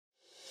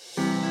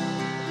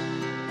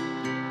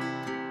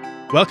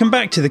Welcome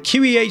back to the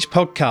QEH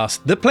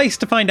podcast, the place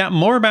to find out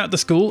more about the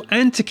school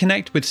and to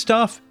connect with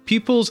staff,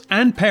 pupils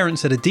and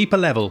parents at a deeper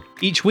level.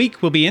 Each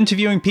week we'll be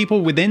interviewing people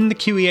within the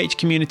QEH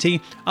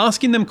community,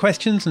 asking them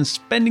questions and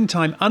spending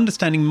time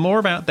understanding more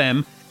about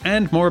them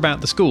and more about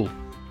the school.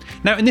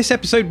 Now in this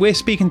episode we're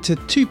speaking to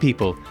two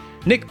people.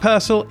 Nick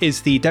Pursall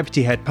is the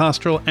Deputy Head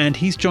Pastoral and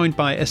he's joined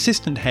by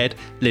Assistant Head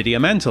Lydia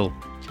Mantle.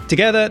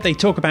 Together, they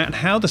talk about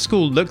how the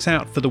school looks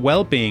out for the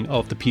well-being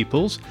of the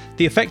pupils,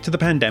 the effect of the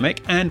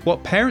pandemic, and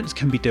what parents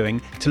can be doing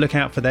to look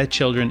out for their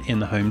children in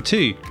the home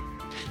too.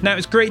 Now,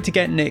 it's great to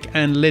get Nick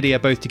and Lydia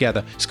both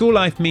together. School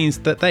life means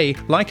that they,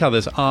 like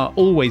others, are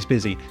always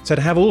busy, so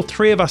to have all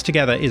three of us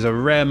together is a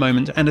rare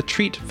moment and a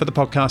treat for the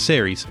podcast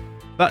series.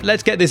 But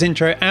let's get this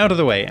intro out of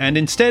the way, and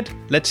instead,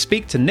 let's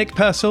speak to Nick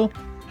Pursall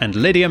and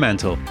Lydia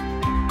Mantle.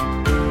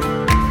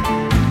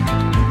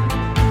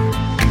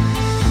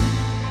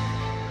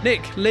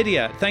 Nick,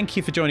 Lydia, thank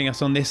you for joining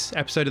us on this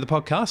episode of the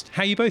podcast.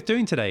 How are you both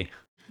doing today?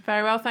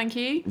 Very well, thank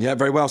you. Yeah,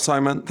 very well,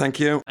 Simon.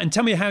 Thank you. And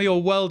tell me how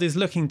your world is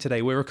looking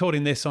today. We're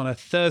recording this on a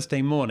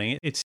Thursday morning.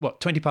 It's,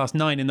 20 past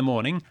 9 in the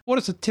morning. What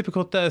does a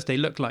typical Thursday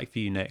look like for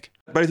you, Nick?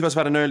 Both of us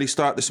have had an early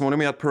start this morning.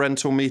 We had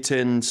parental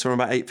meetings from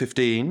about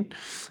 8:15.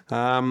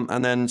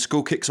 And then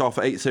school kicks off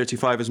at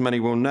 8:35, as many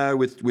will know,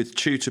 with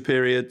tutor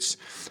periods,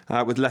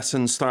 with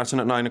lessons starting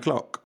at 9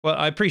 o'clock. Well,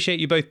 I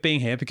appreciate you both being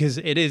here because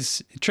it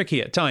is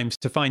tricky at times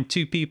to find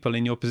two people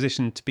in your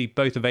position to be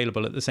both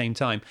available at the same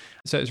time.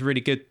 So it's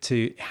really good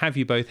to have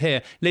you both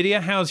here.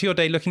 Lydia, how's your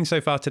day looking so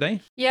far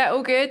today? Yeah,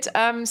 all good.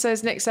 So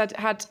as Nick said,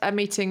 had a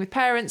meeting with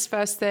parents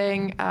first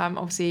thing.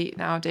 Obviously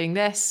now doing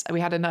this.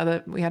 We had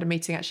a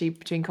meeting actually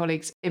between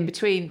colleagues in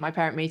between my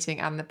parent meeting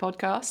and the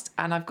podcast.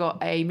 And I've got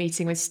a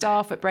meeting with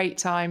staff at break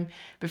time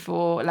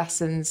before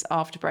lessons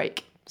after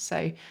break.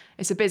 So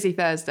it's a busy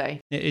Thursday.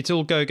 It's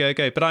all go, go,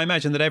 go. But I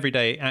imagine that every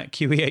day at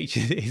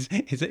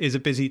QEH is a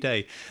busy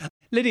day.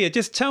 Lydia,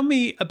 just tell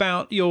me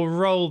about your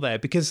role there,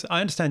 because I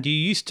understand you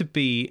used to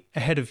be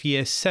head of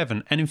Year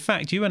 7. And in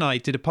fact, you and I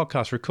did a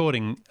podcast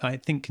recording, I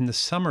think, in the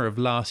summer of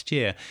last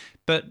year.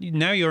 But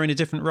now you're in a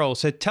different role.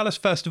 So tell us,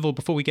 first of all,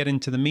 before we get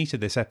into the meat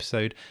of this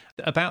episode,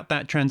 about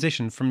that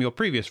transition from your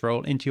previous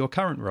role into your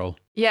current role.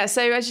 Yeah,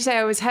 so as you say,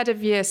 I was head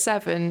of Year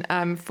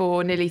 7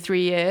 for nearly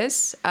 3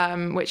 years,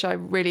 which I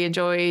really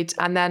enjoyed.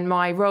 And then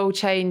my role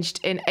changed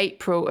in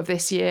April of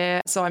this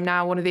year. So I'm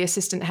now one of the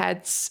assistant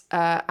heads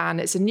and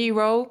it's a new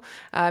role.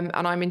 And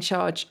I'm in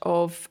charge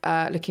of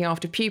looking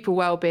after pupil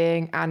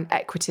wellbeing and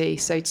equity.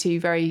 So two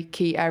very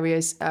key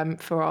areas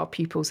for our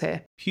pupils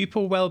here.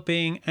 Pupil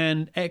wellbeing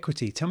and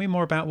equity. Tell me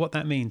more about what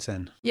that means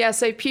then. Yeah,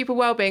 so pupil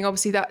wellbeing,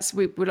 obviously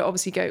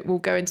we'll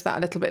go into that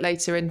a little bit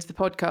later into the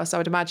podcast, I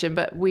would imagine,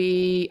 but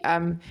we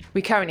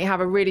currently have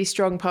a really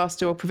strong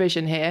pastoral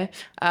provision here.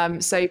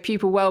 So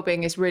pupil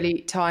wellbeing is really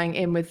tying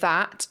in with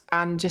that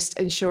and just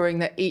ensuring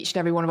that each and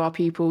every one of our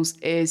pupils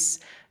is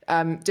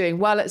doing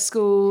well at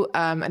school,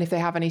 and if they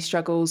have any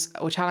struggles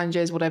or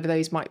challenges, whatever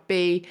those might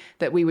be,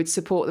 that we would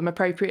support them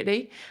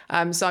appropriately.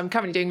 So I'm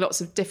currently doing lots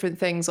of different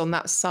things on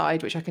that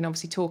side, which I can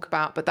obviously talk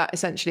about, but that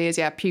essentially is,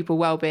 pupil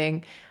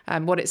wellbeing,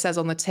 what it says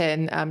on the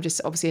tin, just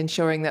obviously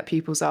ensuring that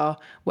pupils are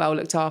well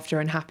looked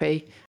after and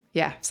happy.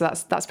 Yeah, so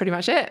that's pretty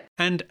much it.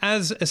 And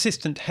as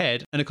assistant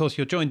head, and of course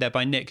you're joined there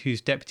by Nick, who's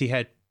deputy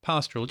head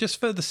pastoral, just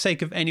for the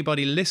sake of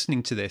anybody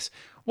listening to this,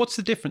 what's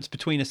the difference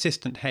between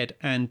assistant head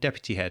and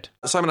deputy head?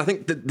 Simon, I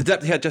think the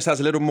deputy head just has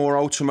a little more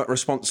ultimate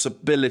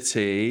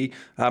responsibility,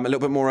 a little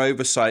bit more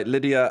oversight.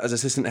 Lydia, as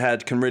assistant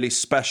head, can really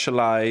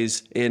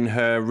specialise in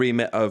her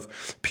remit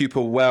of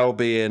pupil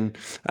wellbeing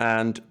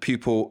and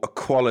pupil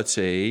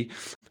equality.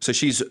 So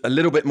she's a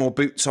little bit more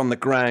boots on the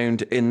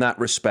ground in that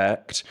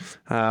respect,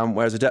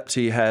 whereas a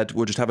deputy head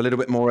will just have a little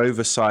bit more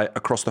oversight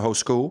across the whole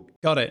school.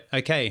 Got it.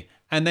 Okay.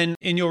 And then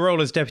in your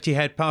role as Deputy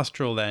Head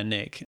Pastoral there,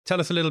 Nick, tell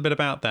us a little bit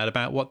about that,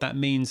 about what that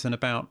means and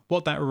about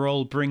what that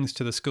role brings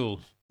to the school.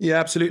 Yeah,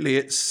 absolutely.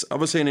 It's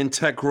obviously an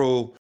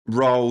integral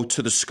role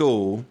to the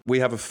school. We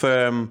have a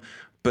firm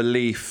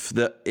belief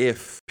that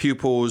if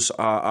pupils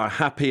are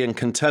happy and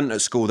content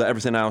at school, that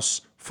everything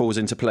else falls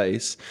into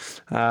place.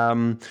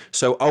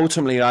 So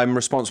ultimately, I'm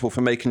responsible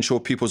for making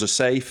sure pupils are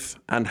safe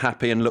and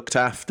happy and looked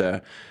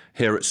after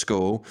here at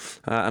school.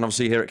 And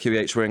obviously here at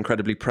QEH, we're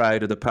incredibly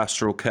proud of the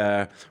pastoral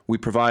care we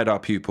provide our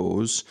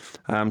pupils.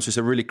 So it's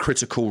a really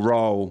critical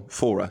role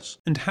for us.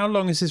 And how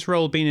long has this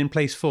role been in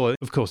place for?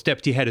 Of course,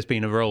 deputy head has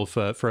been a role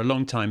for a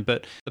long time,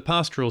 but the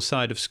pastoral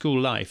side of school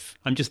life,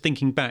 I'm just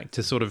thinking back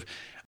to sort of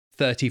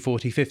 30,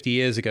 40, 50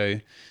 years ago,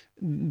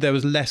 there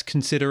was less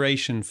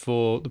consideration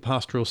for the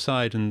pastoral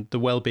side and the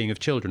well-being of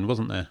children,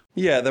 wasn't there?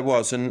 Yeah, there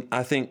was. And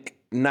I think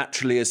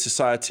naturally, as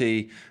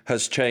society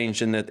has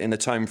changed in the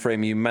time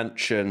frame you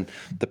mentioned,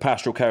 the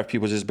pastoral care of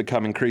pupils has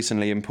become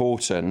increasingly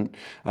important.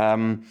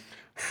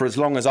 For as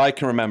long as I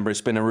can remember,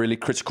 it's been a really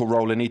critical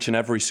role in each and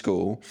every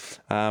school.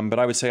 But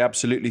I would say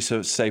absolutely,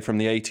 so say from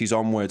the 80s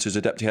onwards, as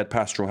a deputy head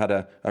pastoral had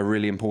a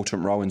really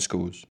important role in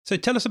schools. So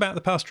tell us about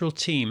the pastoral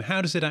team.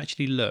 How does it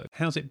actually look?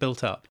 How's it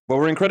built up? Well,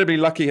 we're incredibly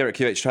lucky here at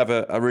QH to have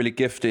a really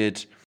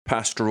gifted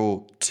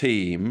pastoral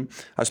team.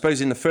 I suppose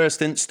in the first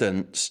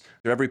instance,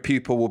 every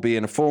pupil will be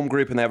in a form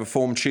group and they have a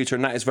form tutor,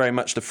 and that is very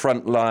much the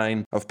front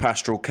line of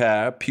pastoral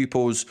care.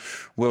 Pupils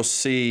will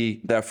see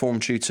their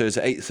form tutors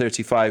at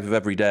 8:35 of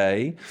every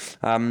day.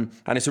 And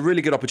it's a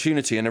really good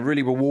opportunity and a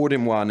really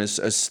rewarding one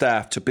as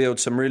staff to build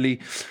some really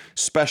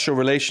special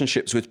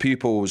relationships with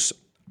pupils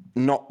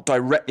not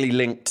directly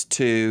linked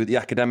to the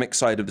academic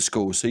side of the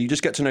school. So you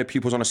just get to know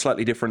pupils on a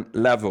slightly different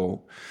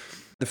level.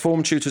 The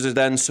form tutors are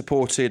then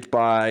supported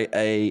by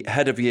a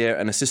head of year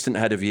and assistant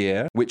head of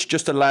year, which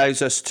just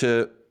allows us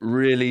to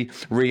really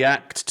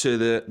react to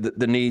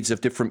the needs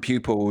of different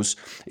pupils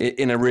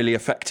in a really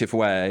effective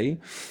way.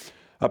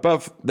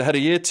 Above the head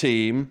of year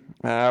team,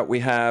 we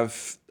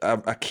have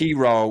a key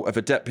role of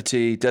a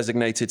deputy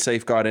designated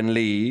safeguarding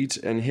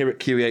lead. And here at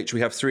QEH,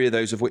 we have 3 of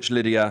those, of which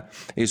Lydia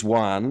is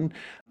one.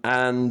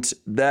 And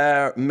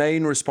their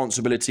main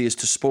responsibility is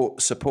to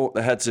support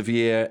the heads of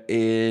year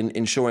in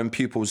ensuring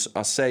pupils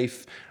are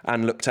safe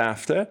and looked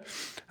after.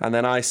 And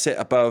then I sit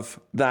above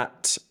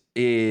that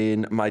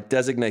in my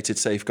designated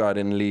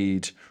safeguarding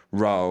lead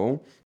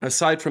role.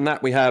 Aside from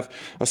that, we have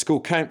a school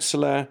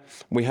counsellor,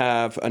 we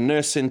have a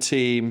nursing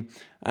team,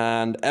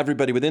 and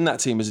everybody within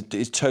that team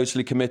is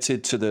totally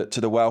committed to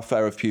the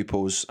welfare of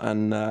pupils.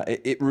 And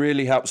it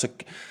really helps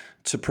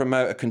to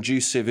promote a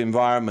conducive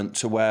environment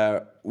to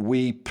where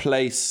we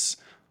place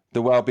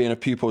the well-being of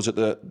pupils at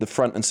the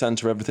front and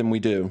centre of everything we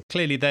do.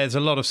 Clearly, there's a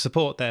lot of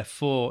support there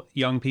for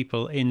young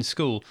people in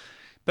school.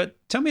 But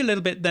tell me a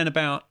little bit then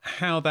about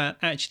how that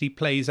actually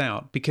plays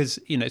out, because,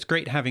 it's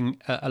great having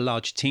a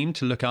large team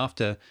to look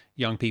after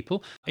young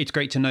people. It's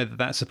great to know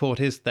that support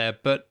is there.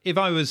 But if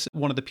I was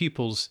one of the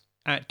pupils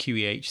at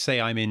QEH,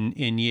 say I'm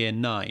in year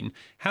 9,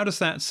 how does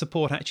that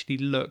support actually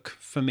look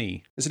for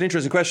me? It's an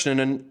interesting question,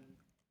 and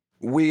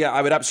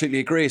I would absolutely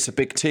agree. It's a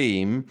big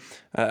team,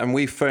 and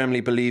we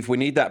firmly believe we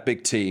need that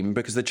big team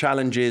because the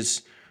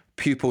challenges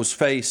pupils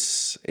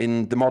face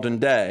in the modern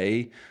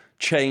day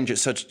change at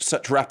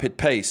such rapid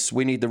pace.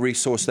 We need the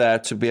resource there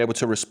to be able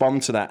to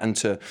respond to that and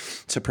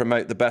to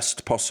promote the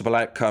best possible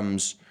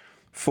outcomes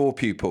for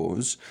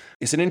pupils.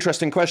 It's an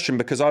interesting question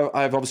because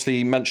I've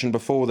obviously mentioned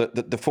before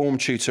that the form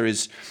tutor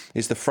is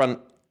the front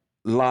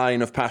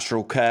line of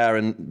pastoral care,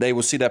 and they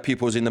will see their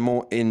pupils in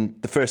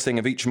the first thing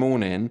of each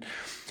morning.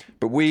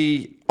 But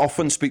we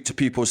often speak to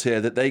pupils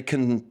here that they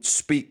can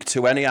speak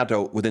to any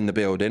adult within the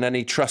building,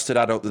 any trusted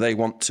adult that they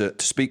want to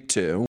speak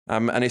to.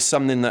 And it's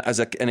something that as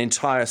an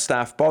entire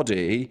staff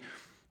body,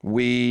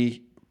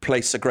 we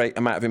place a great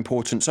amount of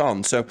importance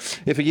on. So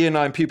if a year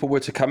 9 pupil were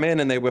to come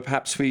in and they were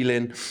perhaps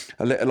feeling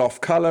a little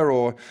off colour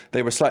or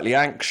they were slightly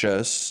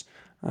anxious,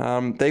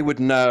 they would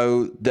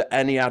know that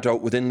any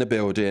adult within the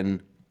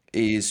building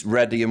is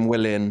ready and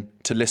willing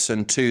to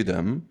listen to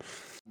them.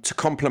 To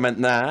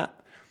complement that,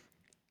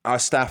 our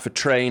staff are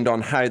trained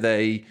on how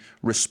they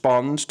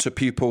respond to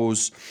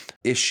pupils'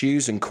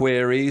 issues and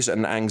queries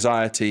and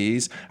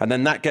anxieties, and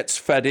then that gets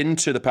fed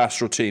into the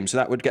pastoral team. So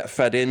that would get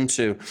fed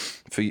into,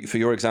 for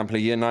your example, a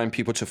year 9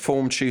 people to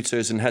form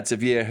tutors and heads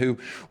of year who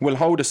will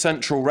hold a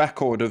central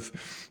record of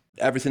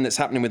everything that's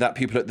happening with that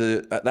pupil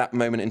at that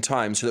moment in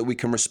time so that we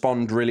can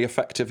respond really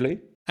effectively.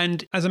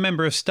 And as a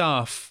member of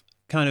staff,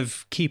 kind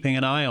of keeping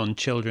an eye on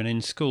children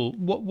in school,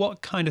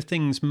 what kind of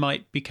things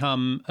might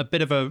become a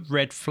bit of a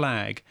red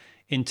flag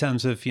in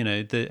terms of,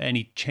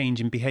 any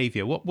change in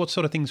behaviour? What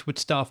sort of things would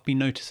staff be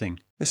noticing?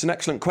 It's an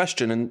excellent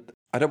question, and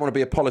I don't want to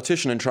be a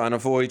politician and try and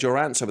avoid your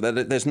answer,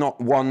 but there's not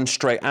one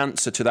straight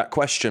answer to that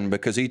question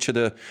because each of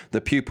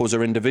the pupils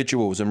are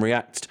individuals and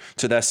react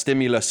to their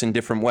stimulus in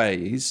different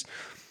ways.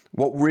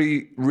 What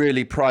we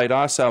really pride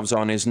ourselves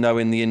on is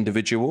knowing the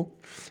individual,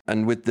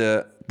 and with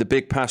the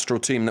big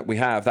pastoral team that we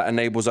have, that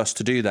enables us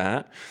to do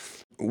that.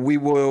 We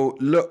will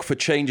look for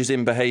changes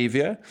in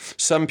behaviour.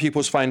 Some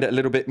pupils find it a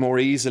little bit more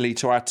easily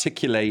to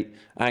articulate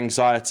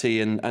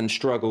anxiety and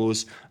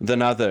struggles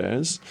than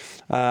others.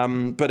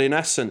 But in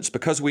essence,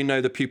 because we know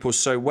the pupils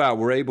so well,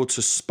 we're able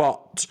to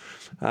spot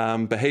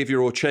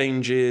behavioural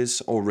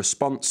changes or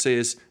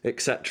responses,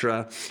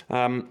 etc.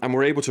 And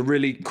we're able to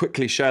really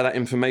quickly share that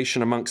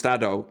information amongst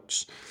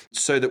adults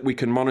so that we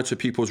can monitor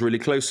pupils really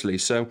closely.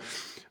 So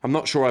I'm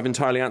not sure I've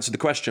entirely answered the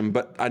question,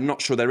 but I'm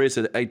not sure there is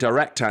a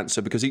direct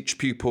answer because each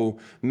pupil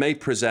may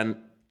present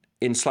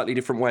in slightly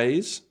different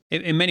ways.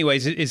 In many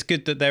ways, it's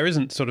good that there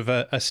isn't sort of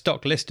a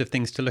stock list of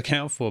things to look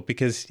out for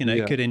because,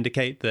 it could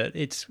indicate that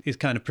it's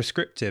kind of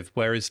prescriptive,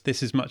 whereas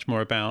this is much more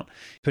about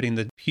putting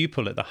the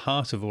pupil at the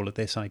heart of all of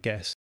this, I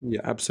guess.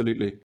 Yeah,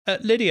 absolutely.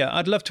 Lydia,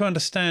 I'd love to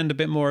understand a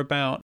bit more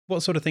about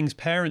what sort of things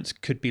parents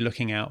could be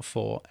looking out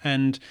for.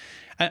 And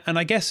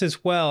I guess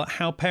as well,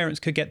 how parents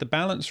could get the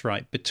balance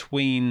right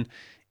between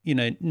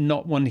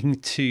not wanting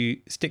to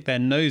stick their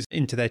nose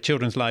into their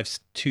children's lives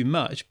too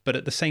much, but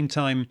at the same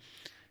time,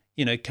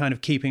 kind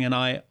of keeping an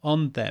eye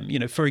on them.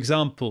 For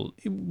example,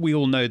 we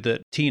all know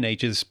that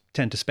teenagers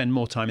tend to spend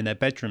more time in their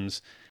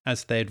bedrooms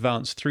as they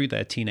advance through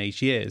their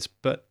teenage years.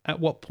 But at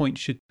what point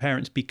should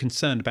parents be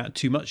concerned about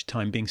too much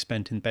time being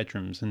spent in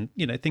bedrooms and,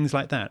 things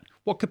like that?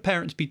 What could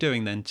parents be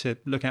doing then to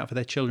look out for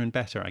their children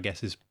better, I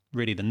guess, is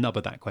really the nub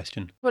of that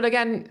question. Well,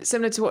 again,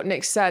 similar to what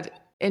Nick said,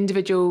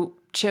 individual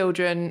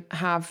children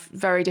have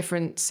very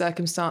different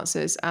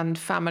circumstances and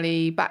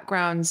family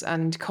backgrounds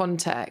and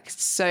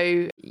contexts.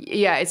 So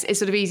yeah, it's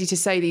sort of easy to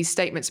say these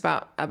statements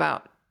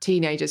about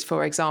teenagers,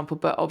 for example,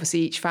 but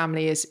obviously each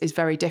family is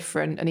very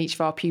different, and each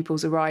of our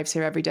pupils arrives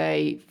here every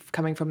day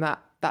coming from that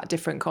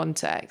different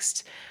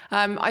context.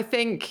 I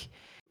think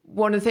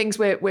one of the things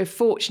we're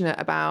fortunate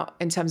about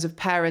in terms of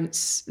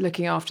parents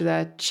looking after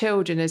their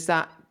children is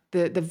that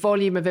the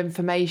volume of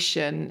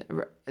information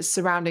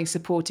surrounding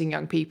supporting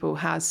young people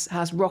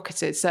has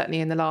rocketed, certainly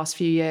in the last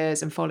few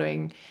years and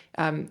following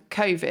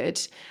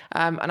COVID.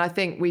 And I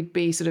think we'd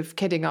be sort of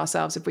kidding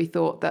ourselves if we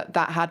thought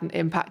that hadn't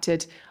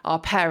impacted our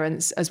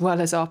parents as well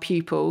as our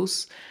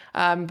pupils.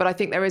 But I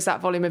think there is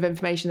that volume of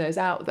information that is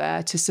out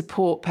there to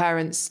support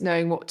parents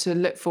knowing what to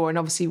look for. And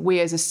obviously we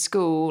as a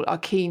school are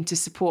keen to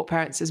support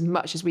parents as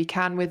much as we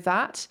can with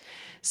that.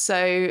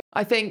 So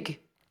I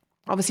think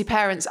obviously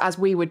parents, as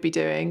we would be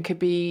doing, could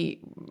be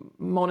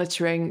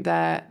monitoring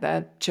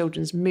their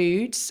children's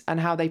moods and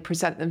how they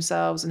present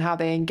themselves and how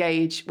they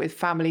engage with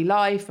family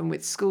life and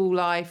with school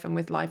life and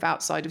with life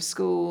outside of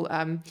school,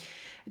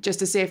 just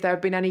to see if there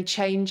have been any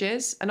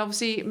changes. And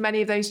obviously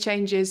many of those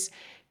changes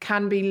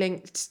can be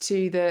linked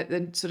to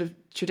the sort of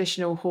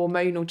traditional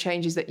hormonal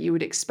changes that you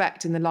would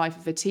expect in the life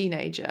of a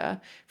teenager,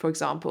 for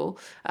example.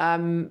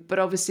 But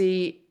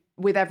obviously,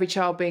 with every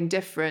child being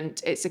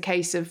different, it's a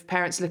case of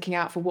parents looking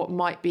out for what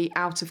might be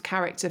out of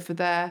character for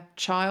their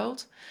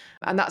child.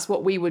 And that's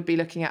what we would be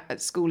looking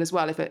at school as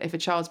well. If a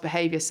child's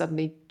behaviour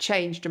suddenly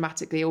changed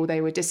dramatically, or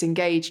they were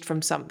disengaged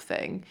from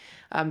something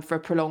for a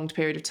prolonged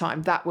period of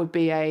time, that would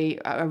be a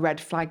red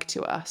flag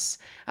to us.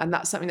 And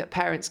that's something that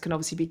parents can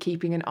obviously be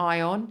keeping an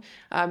eye on,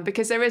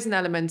 because there is an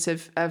element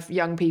of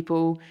young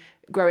people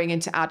growing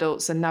into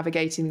adults and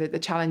navigating the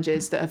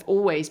challenges that have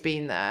always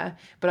been there.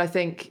 But I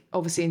think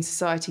obviously in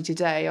society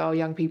today, our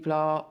young people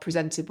are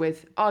presented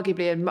with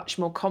arguably a much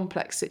more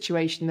complex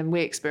situation than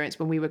we experienced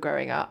when we were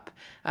growing up.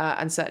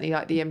 And certainly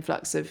like the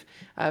influx of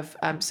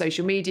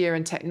social media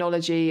and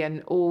technology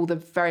and all the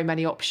very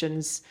many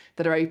options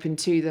that are open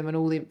to them, and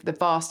all the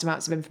vast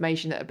amounts of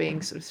information that are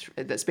being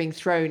that's being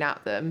thrown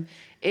at them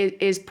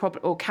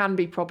or can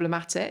be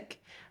problematic.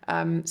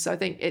 So I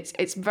think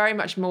it's very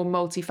much more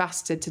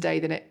multifaceted today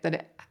than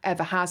it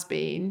ever has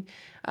been.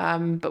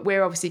 But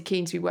we're obviously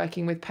keen to be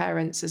working with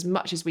parents as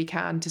much as we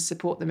can to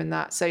support them in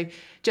that. So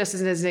just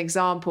as an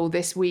example,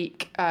 this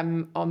week,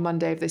 on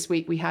Monday of this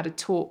week, we had a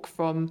talk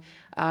from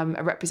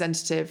a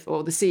representative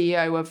or the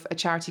CEO of a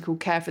charity called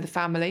Care for the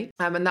Family.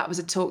 And that was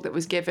a talk that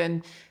was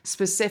given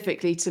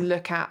specifically to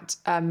look at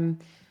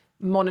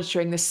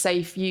monitoring the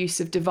safe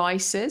use of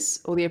devices,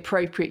 or the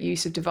appropriate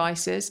use of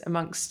devices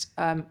amongst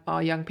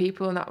our young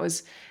people. And that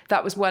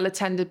was well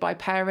attended by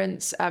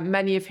parents,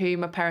 many of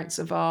whom are parents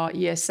of our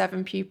Year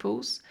 7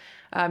 pupils,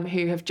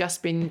 who have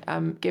just been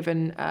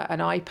given an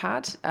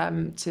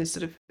iPad to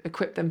sort of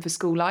equip them for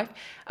school life.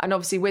 And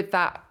obviously with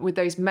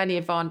those many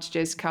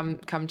advantages come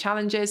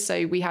challenges.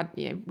 So we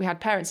had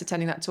parents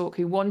attending that talk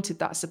who wanted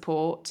that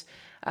support.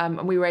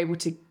 And we were able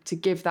to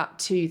give that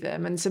to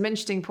them. And some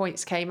interesting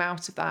points came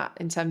out of that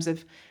in terms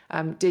of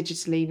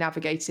digitally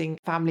navigating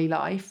family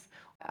life.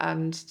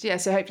 And yeah,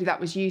 so hopefully that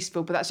was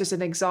useful. But that's just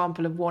an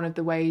example of one of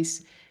the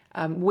ways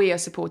we are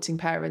supporting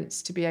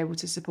parents to be able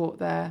to support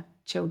their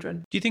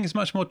children. Do you think it's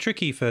much more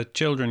tricky for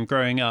children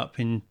growing up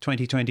in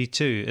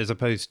 2022 as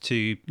opposed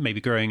to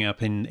maybe growing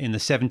up in the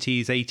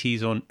 70s,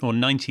 80s or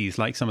 90s,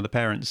 like some of the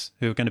parents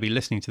who are going to be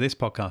listening to this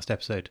podcast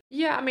episode?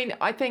 Yeah, I mean,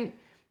 I think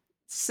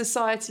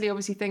societally,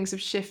 obviously, things have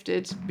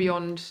shifted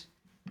beyond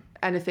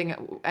anything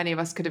any of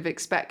us could have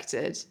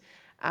expected.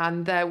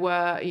 And there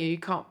were, you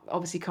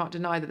can't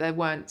deny that there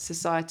weren't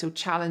societal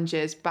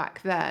challenges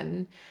back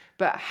then,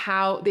 but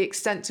how the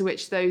extent to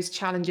which those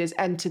challenges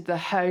entered the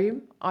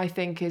home, I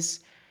think is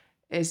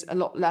a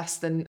lot less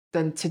than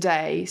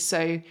today.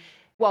 So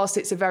whilst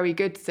it's a very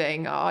good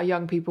thing, our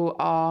young people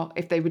are,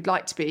 if they would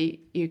like to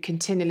be,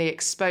 continually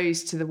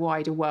exposed to the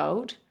wider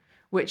world,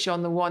 which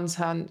on the one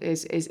hand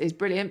is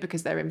brilliant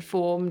because they're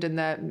informed and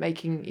they're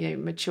making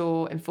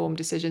mature, informed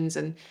decisions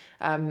and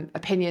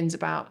opinions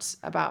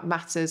about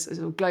matters,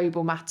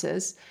 global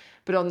matters.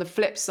 But on the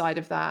flip side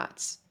of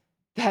that,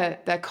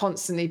 they're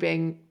constantly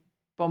being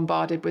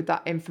bombarded with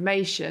that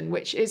information,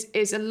 which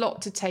is a lot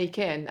to take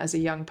in as a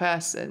young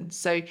person.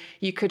 So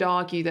you could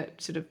argue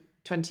that sort of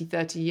 20,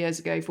 30 years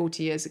ago,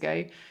 40 years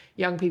ago,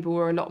 young people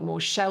were a lot more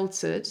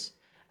sheltered.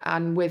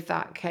 And with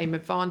that came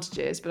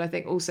advantages, but I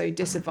think also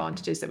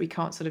disadvantages that we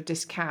can't sort of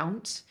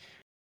discount.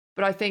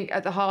 But I think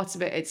at the heart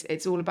of it,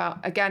 it's all about,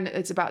 again,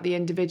 it's about the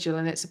individual,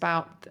 and it's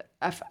about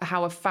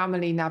how a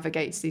family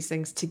navigates these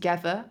things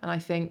together. And I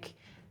think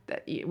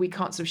that we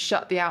can't sort of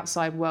shut the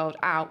outside world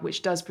out,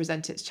 which does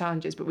present its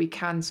challenges, but we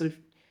can sort of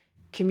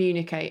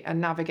communicate and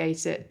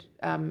navigate it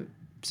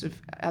sort of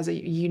as a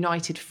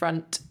united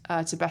front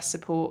to best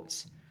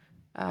support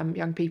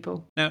young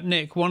people. Now,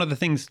 Nick, one of the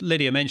things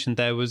Lydia mentioned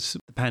there was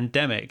the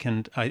pandemic,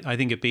 and I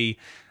think it'd be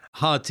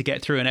hard to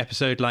get through an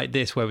episode like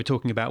this where we're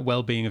talking about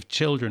well-being of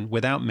children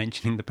without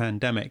mentioning the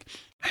pandemic.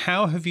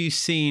 How have you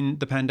seen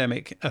the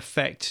pandemic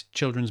affect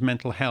children's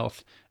mental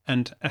health?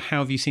 And how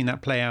have you seen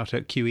that play out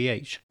at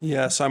QEH?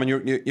 Yeah, Simon,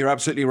 you're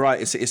absolutely right.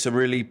 It's a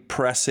really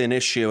pressing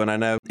issue. And I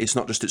know it's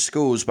not just at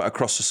schools, but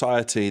across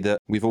society that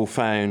we've all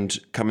found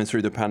coming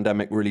through the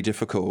pandemic really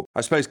difficult.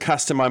 I suppose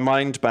casting my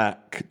mind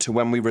back to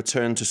when we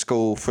returned to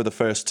school for the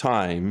first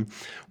time,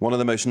 one of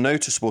the most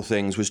noticeable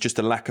things was just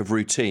a lack of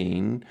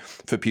routine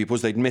for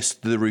pupils. They'd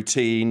missed the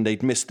routine.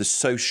 They'd missed the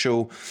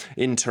social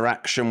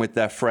interaction with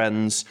their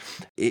friends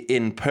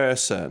in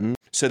person.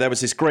 So there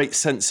was this great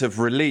sense of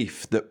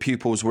relief that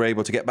pupils were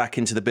able to get back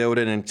into the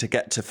building and to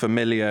get to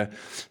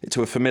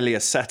a familiar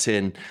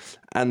setting.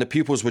 And the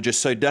pupils were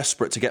just so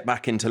desperate to get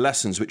back into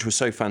lessons, which was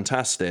so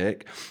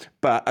fantastic.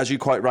 But as you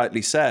quite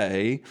rightly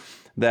say,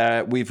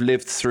 we've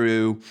lived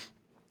through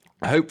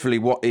hopefully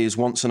what is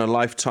once in a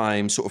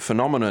lifetime sort of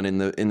phenomenon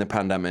in the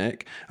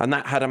pandemic, and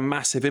that had a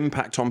massive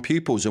impact on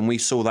pupils, and we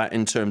saw that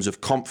in terms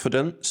of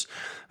confidence.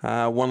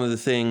 One of the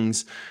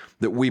things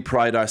that we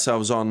pride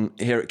ourselves on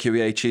here at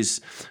QEH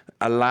is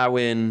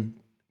allowing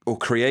or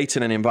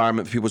creating an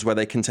environment for pupils where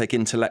they can take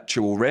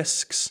intellectual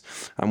risks,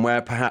 and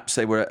where perhaps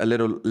they were a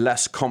little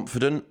less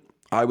confident.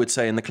 I would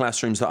say in the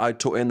classrooms that I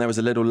taught in, there was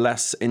a little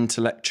less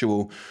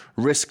intellectual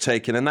risk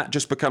taking, and that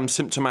just becomes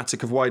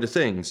symptomatic of wider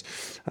things.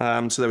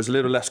 So there was a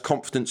little less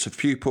confidence of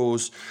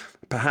pupils.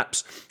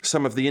 Perhaps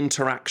some of the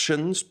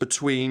interactions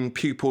between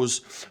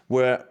pupils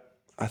were,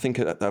 I think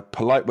a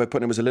polite way of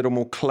putting it, was a little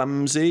more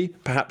clumsy.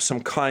 Perhaps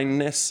some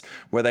kindness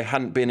where they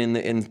hadn't been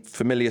in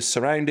familiar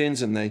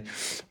surroundings and they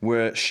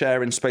were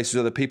sharing spaces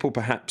with other people.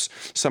 Perhaps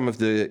some of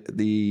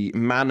the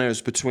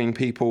manners between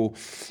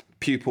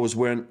pupils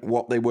weren't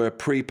what they were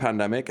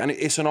pre-pandemic. And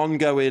it's an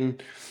ongoing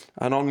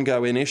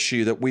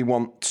issue that we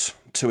want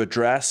to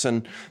address.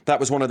 And that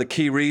was one of the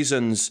key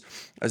reasons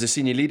as a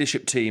senior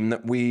leadership team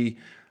that we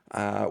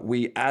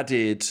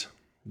added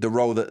the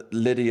role that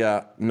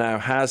Lydia now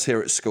has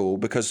here at school,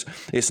 because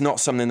it's not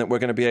something that we're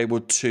going to be able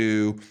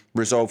to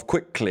resolve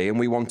quickly, and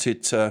we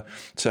wanted to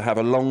have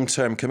a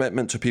long-term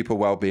commitment to people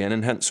well-being,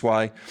 and hence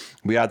why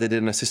we added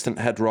an assistant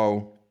head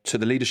role to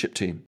the leadership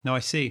team. No, I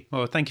see.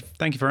 Well, thank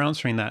you for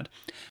answering that.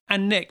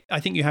 And Nick, I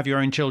think you have your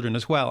own children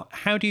as well.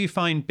 How do you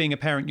find being a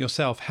parent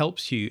yourself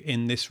helps you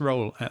in this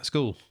role at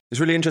school? It's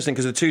really interesting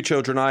because the two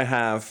children I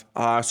have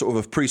are sort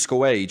of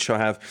preschool age. So I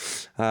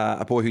have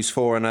a boy who's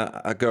 4 and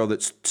a girl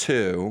that's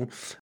 2.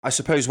 I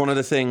suppose one of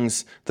the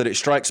things that it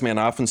strikes me, and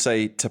I often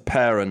say to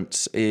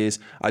parents, is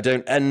I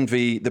don't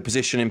envy the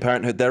position in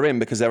parenthood they're in,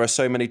 because there are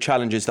so many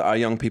challenges that our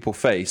young people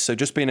face. So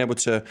just being able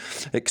to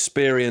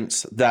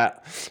experience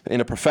that in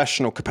a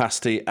professional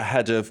capacity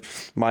ahead of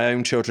my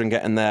own children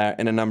getting there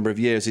in a number of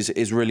years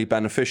is really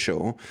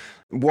beneficial.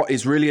 What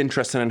is really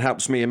interesting and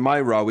helps me in my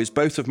role is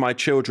both of my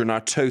children are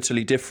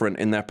totally different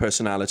in their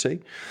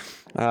personality.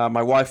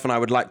 My wife and I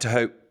would like to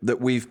hope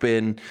that we've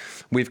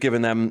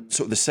given them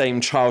sort of the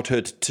same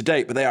childhood to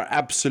date, but they are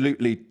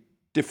absolutely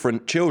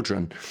different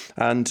children.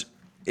 And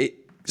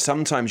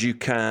sometimes you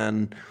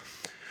can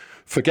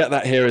forget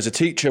that here as a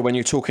teacher when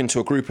you're talking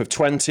to a group of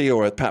 20,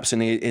 or perhaps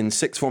in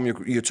sixth form,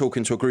 you're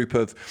talking to a group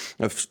of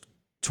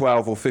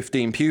 12 or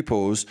 15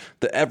 pupils,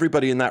 that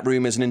everybody in that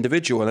room is an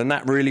individual. And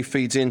that really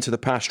feeds into the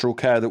pastoral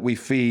care that we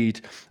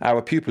feed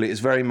our pupil. It is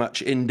very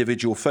much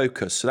individual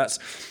focus. So that's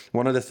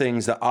one of the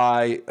things that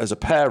I, as a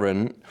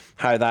parent,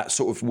 how that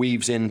sort of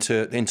weaves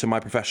into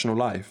my professional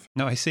life.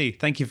 No, I see.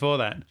 Thank you for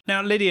that.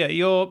 Now, Lydia,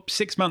 you're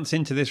 6 months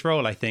into this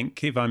role, I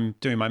think, if I'm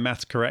doing my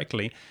maths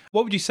correctly.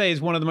 What would you say is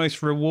one of the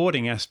most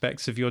rewarding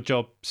aspects of your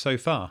job so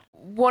far?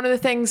 One of the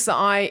things that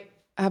I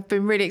have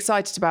been really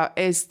excited about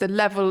is the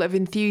level of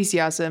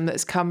enthusiasm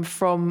that's come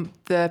from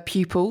the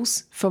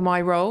pupils for my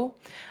role.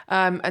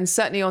 And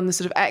certainly on the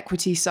sort of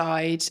equity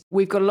side,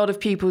 we've got a lot of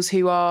pupils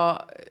who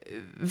are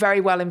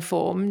very well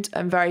informed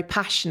and very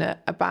passionate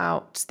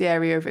about the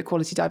area of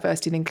equality,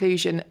 diversity and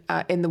inclusion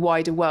in the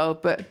wider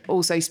world, but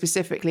also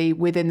specifically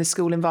within the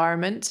school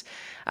environment.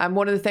 And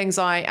one of the things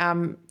I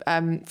am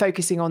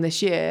focusing on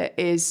this year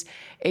is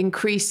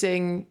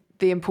increasing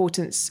the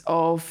importance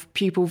of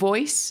pupil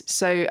voice.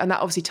 And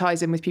that obviously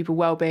ties in with pupil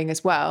wellbeing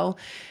as well,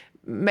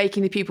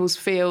 making the pupils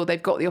feel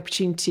they've got the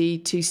opportunity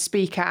to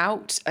speak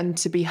out and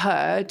to be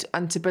heard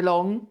and to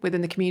belong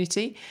within the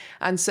community.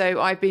 And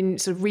so I've been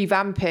sort of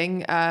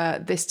revamping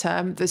this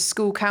term the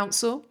school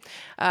council,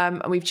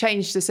 and we've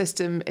changed the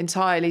system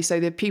entirely so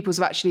the pupils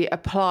have actually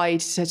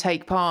applied to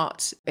take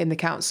part in the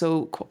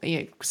council,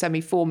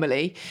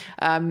 semi-formally,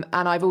 and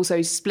I've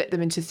also split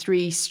them into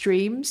 3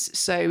 streams.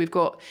 So we've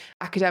got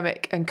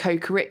academic and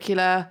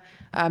co-curricular,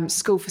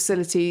 school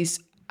facilities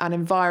and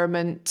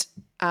environment,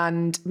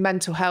 and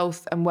mental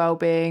health and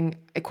wellbeing,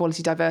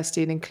 equality,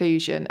 diversity and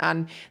inclusion.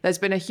 And there's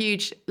been a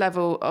huge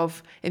level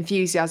of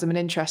enthusiasm and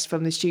interest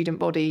from the student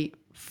body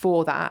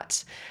for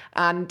that.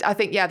 And I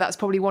think, that's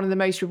probably one of the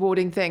most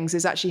rewarding things,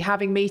 is actually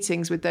having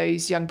meetings with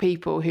those young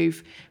people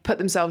who've put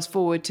themselves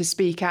forward to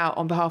speak out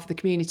on behalf of the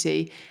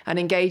community and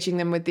engaging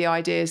them with the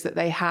ideas that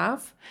they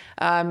have.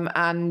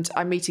 And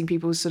I'm meeting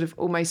people sort of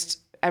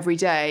almost every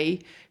day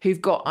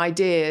who've got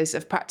ideas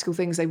of practical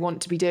things they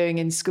want to be doing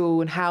in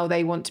school and how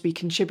they want to be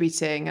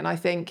contributing. And I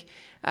think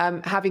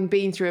having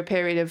been through a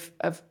period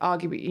of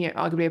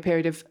arguably a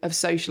period of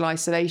social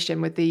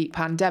isolation with the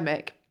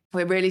pandemic,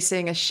 we're really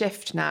seeing a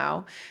shift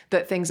now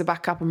that things are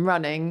back up and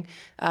running,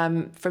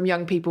 from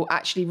young people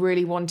actually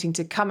really wanting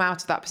to come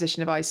out of that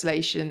position of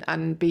isolation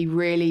and be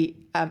really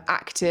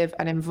active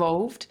and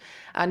involved,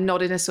 and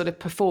not in a sort of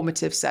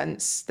performative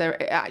sense.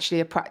 They're actually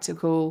a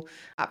practical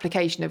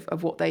application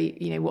of what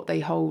they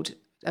hold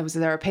as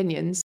their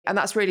opinions. And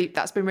that's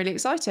been really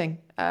exciting.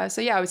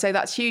 So yeah, I would say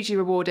that's hugely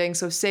rewarding,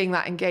 sort of seeing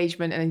that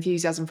engagement and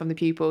enthusiasm from the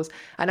pupils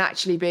and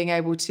actually being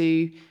able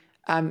to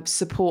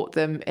support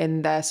them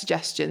in their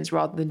suggestions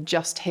rather than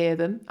just hear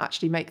them,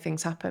 actually make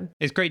things happen.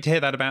 It's great to hear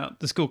that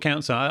about the school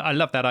council. I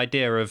love that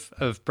idea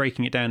of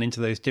breaking it down into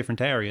those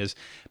different areas.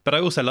 But I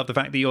also love the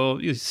fact that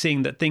you're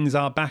seeing that things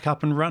are back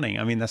up and running.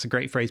 I mean, that's a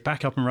great phrase,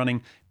 back up and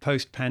running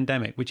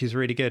post-pandemic, which is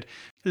really good.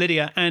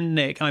 Lydia and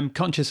Nick, I'm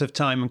conscious of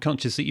time. I'm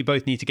conscious that you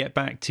both need to get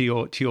back to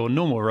your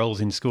normal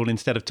roles in school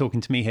instead of talking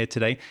to me here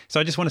today. So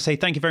I just want to say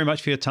thank you very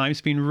much for your time.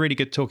 It's been really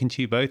good talking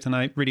to you both, and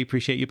I really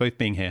appreciate you both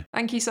being here.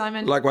 Thank you,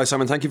 Simon. Likewise,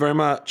 Simon. Thank you very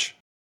much.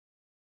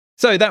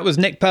 So that was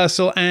Nick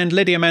Pursall and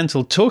Lydia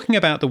Mantle talking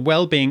about the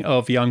well-being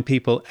of young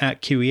people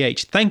at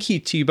QEH. Thank you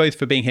to you both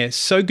for being here.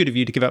 So good of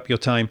you to give up your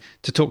time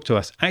to talk to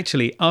us.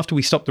 Actually, after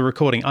we stopped the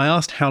recording, I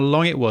asked how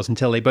long it was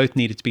until they both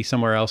needed to be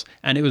somewhere else,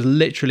 and it was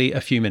literally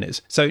a few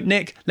minutes. So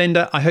Nick,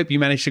 Linda, I hope you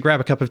managed to grab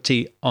a cup of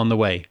tea on the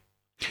way.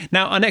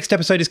 Now, our next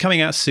episode is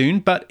coming out soon,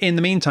 but in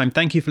the meantime,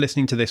 thank you for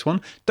listening to this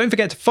one. Don't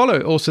forget to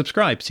follow or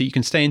subscribe so you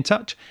can stay in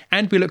touch,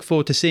 and we look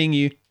forward to seeing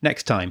you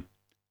next time.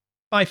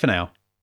 Bye for now.